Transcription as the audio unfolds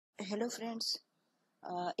Hello friends,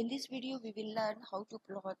 in this video we will learn how to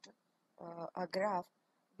plot a graph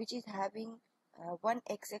which is having one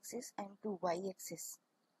x-axis and two y-axis,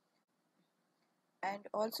 and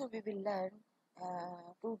also we will learn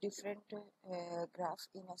two different graphs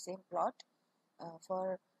in a same plot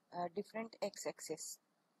for different x-axis.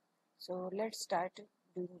 So let's start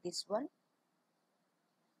doing this one.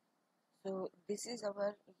 So this is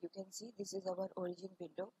our, you can see this is our origin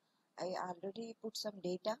window. I already put some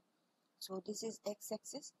data. So this is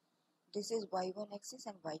x-axis, this is y1 axis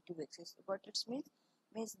and y2 axis. What it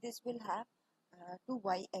means this will have two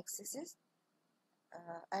y-axes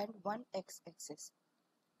and one x-axis,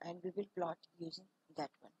 and we will plot using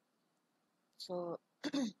that one. So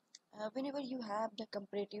whenever you have the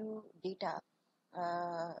comparative data,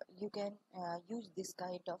 you can use this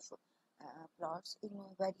kind of plots in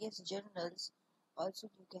various journals.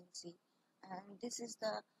 Also you can see, and this is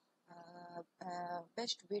the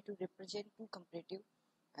best way to represent two comparative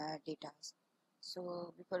data.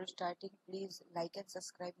 So before starting, please like and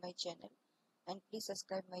subscribe my channel, and please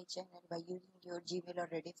subscribe my channel by using your Gmail or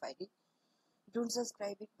Rediff ID. Don't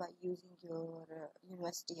subscribe it by using your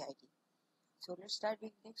university ID. So let's start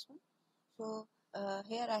with next one. So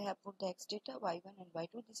here I have put the x data y1 and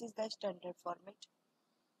y2. This is the standard format.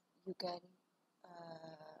 You can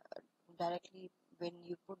directly, when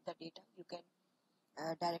you put the data, you can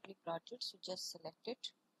directly plot it. So just select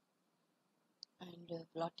it and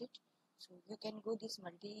plot it. So you can go this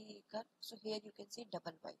multi-curve. So here you can see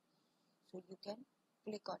double y. So you can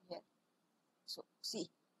click on here. So see,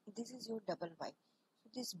 this is your double y. So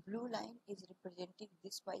this blue line is representing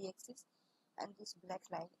this y-axis, and this black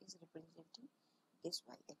line is representing this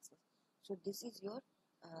y-axis. So this is your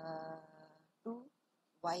two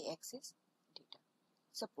y-axis data.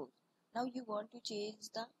 Suppose now you want to change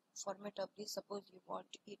the format of this. Suppose you want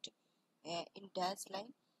it in dash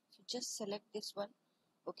line. So just select this one,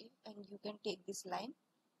 okay, and you can take this line,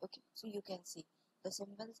 okay. So you can see the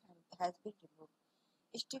symbols has been removed.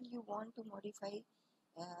 Still you want to modify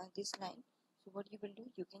this line. So what you will do,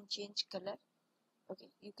 you can change color, okay.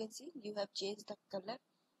 You can see you have changed the color.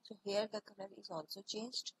 So here the color is also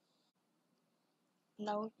changed.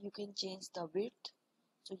 Now you can change the width.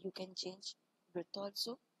 So you can change width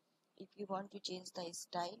also. If you want to change the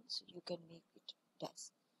style, so you can make it dash.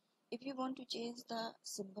 If you want to change the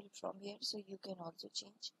symbol from here, so you can also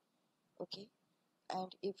change, okay.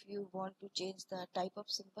 And if you want to change the type of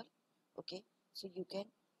symbol, okay, so you can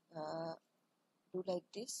do like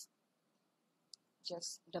this.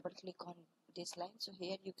 Just double click on this line. So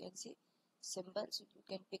here you can see symbol. So you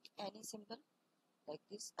can pick any symbol like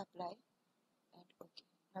this, apply, and okay.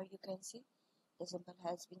 Now you can see the symbol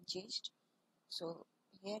has been changed. So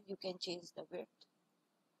here you can change the width.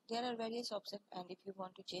 There are various options, and if you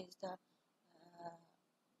want to change the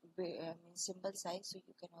symbol size, so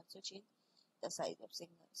you can also change the size of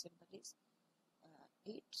symbol is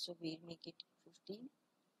 8. So we'll make it 15.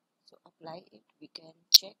 So apply it. We can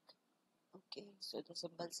check. Okay, so the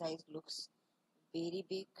symbol size looks very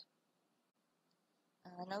big.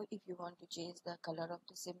 Now if you want to change the color of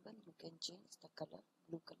the symbol, you can change the color,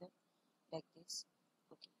 blue color, like this.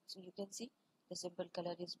 Okay, so you can see the symbol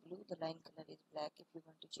color is blue, the line color is black. If you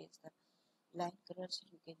want to change the line color, so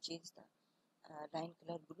you can change the line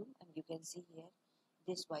color blue, and you can see here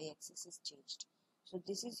this y-axis is changed. So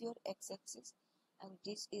this is your x-axis, and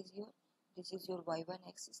this is your y1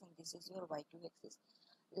 axis, and this is your y2 axis.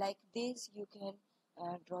 Like this you can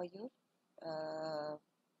draw your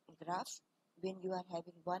graph when you are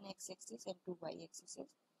having one x-axis and two y-axes,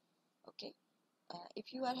 okay.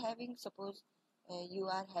 If you are having, suppose you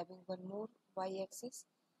are having one more y-axis,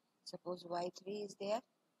 suppose y3 is there,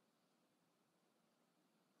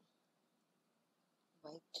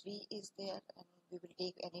 y3 is there, and we will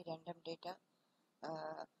take any random data,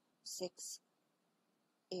 6,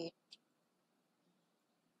 8,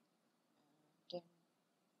 10,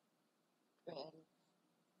 12,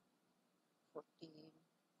 14,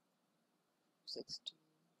 16,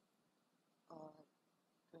 or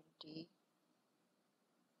 20,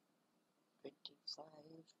 25,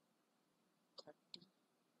 30,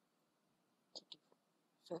 34.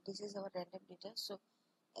 So this is our random data. So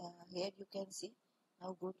here you can see.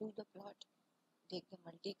 Now go to the plot, take the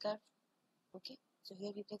multi-curve, okay. So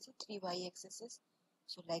here you can see 3 y-axes,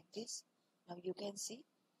 so like this. Now you can see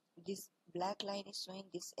this black line is showing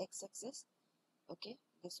this x-axis, okay,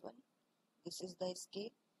 this one. This is the scale,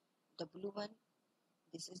 the blue one,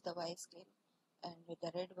 this is the y scale, and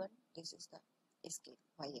the red one, this is the scale,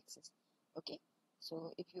 y-axis, okay.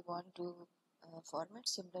 So if you want to format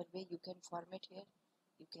similar way, you can format here.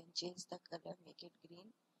 You can change the color, make it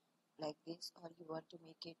green, like this, or you want to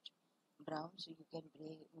make it brown, so you can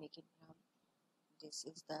make it brown. This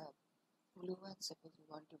is the blue one. Suppose you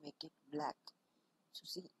want to make it black, so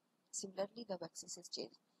see, similarly the axis is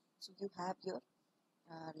changed. So you have your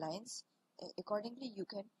lines. Accordingly you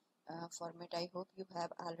can format. I hope you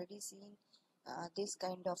have already seen this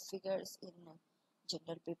kind of figures in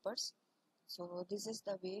general papers. So this is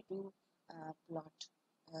the way to plot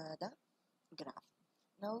the graph.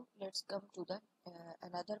 Now let's come to the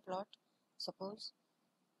another plot. Suppose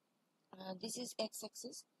this is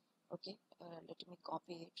x-axis. Okay, let me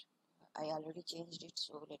copy it. I already changed it,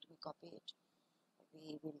 so let me copy it.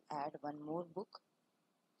 We will add one more book.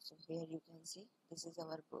 So here you can see this is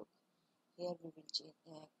our book. Here we will change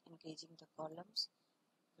increasing the columns.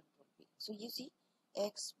 Control B. So you see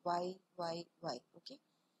x, y, y, y. Okay.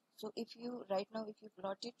 So if you right now if you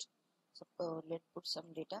plot it, so let's put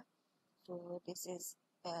some data. So this is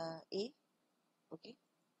A, okay,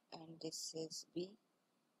 and this is B,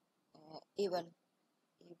 A1,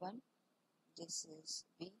 A1. This is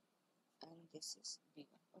B, and this is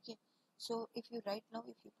B1. Okay. So if you right now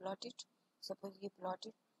if you plot it, suppose you plot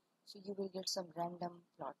it, so you will get some random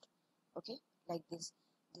plot. Okay, like this.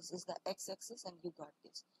 This is the x-axis, and you got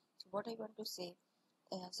this. So what I want to say,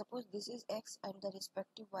 suppose this is x and the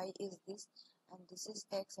respective y is this, and this is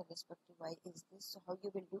x and respective y is this. So how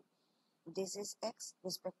you will do? This is x,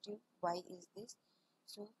 respective y is this.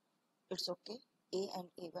 So it's okay, A and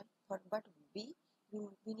A1. But B,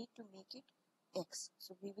 we need to make it x.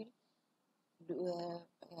 So we will do,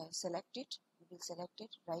 select it. We will select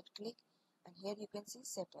it, right click, and here you can see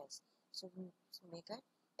set as. So we make a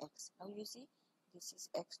x. Now you see this is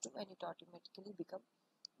x2 and it automatically become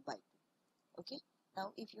y2. Okay.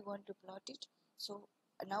 Now if you want to plot it, so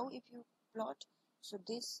now if you plot, so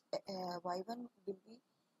this y1 will be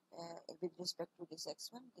with respect to this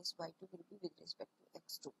x1, this y2 will be with respect to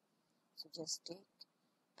x2. So just take,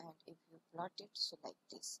 and if you plot it, so like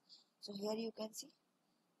this. So here you can see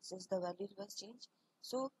since the values was changed.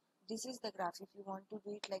 So this is the graph. If you want to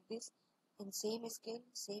do it like this in same scale,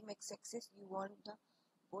 same x-axis, you want the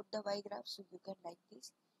both the y graph, so you can like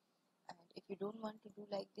this. And if you don't want to do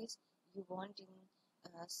like this, you want in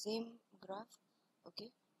same graph. Okay,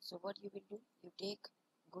 so what you will do, you take,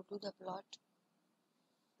 go to the plot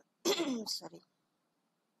sorry,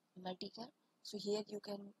 multi-car. So here you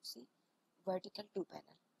can see vertical 2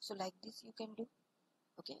 panel. So like this you can do.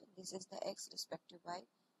 Okay, this is the x respective y,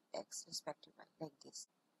 x respective y, like this.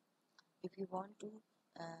 If you want to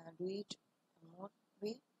do it more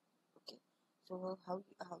way, okay, so how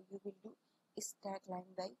you will do is stack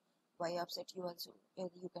line by y offset. You also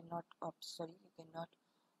you cannot opt, sorry, you cannot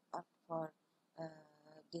opt for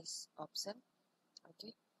this option.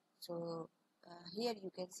 Okay, so here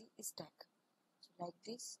you can see stack, so like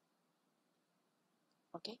this.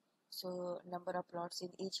 Okay, so number of plots in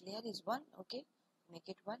each layer is 1. Okay, make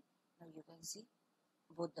it 1. Now you can see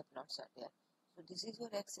both the plots are there. So this is your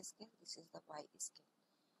x scale, this is the y scale.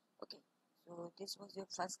 Okay, so this was your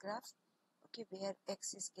first graph. Okay, where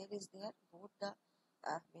x scale is there, both the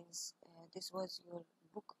this was your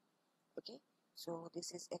book. Okay, so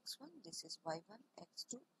this is x1, this is y1,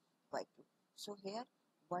 x2, y2. So here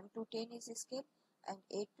 1 to 10 is a scale and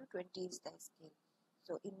 8 to 20 is the scale.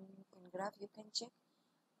 So in graph you can check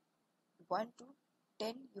 1 to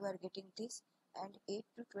 10 you are getting this, and 8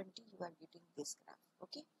 to 20 you are getting this graph.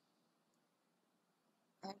 Okay,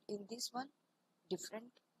 and in this one different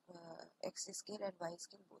x scale and y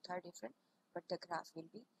scale both are different, but the graph will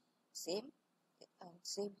be same and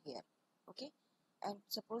same here. Okay, and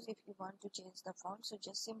suppose if you want to change the font, so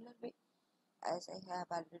just similar way as I have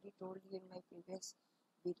already told you in my previous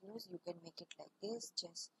videos, you can make it like this.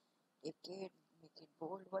 Just take it, make it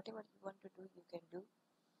bold, whatever you want to do you can do.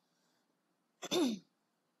 Make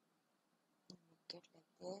it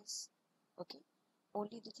like this. Okay,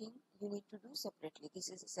 only the thing you need to do separately, this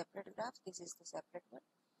is a separate graph, this is the separate one,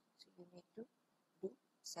 so you need to do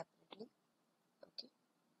separately. Okay,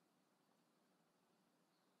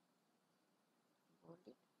 hold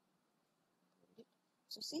it, hold it.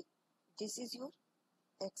 So see, this is your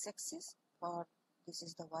x-axis, or this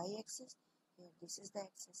is the y-axis. Here this is the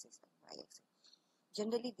x-axis and y-axis.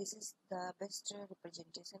 Generally this is the best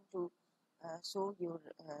representation to show your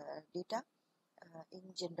data in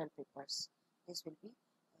general papers. This will be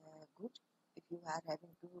good if you are having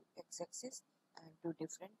two x-axis and two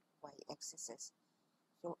different y-axes.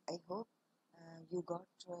 So I hope you got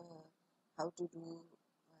how to do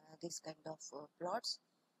this kind of plots.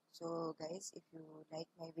 So guys, if you like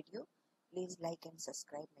my video, please like and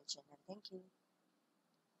subscribe my channel. Thank you.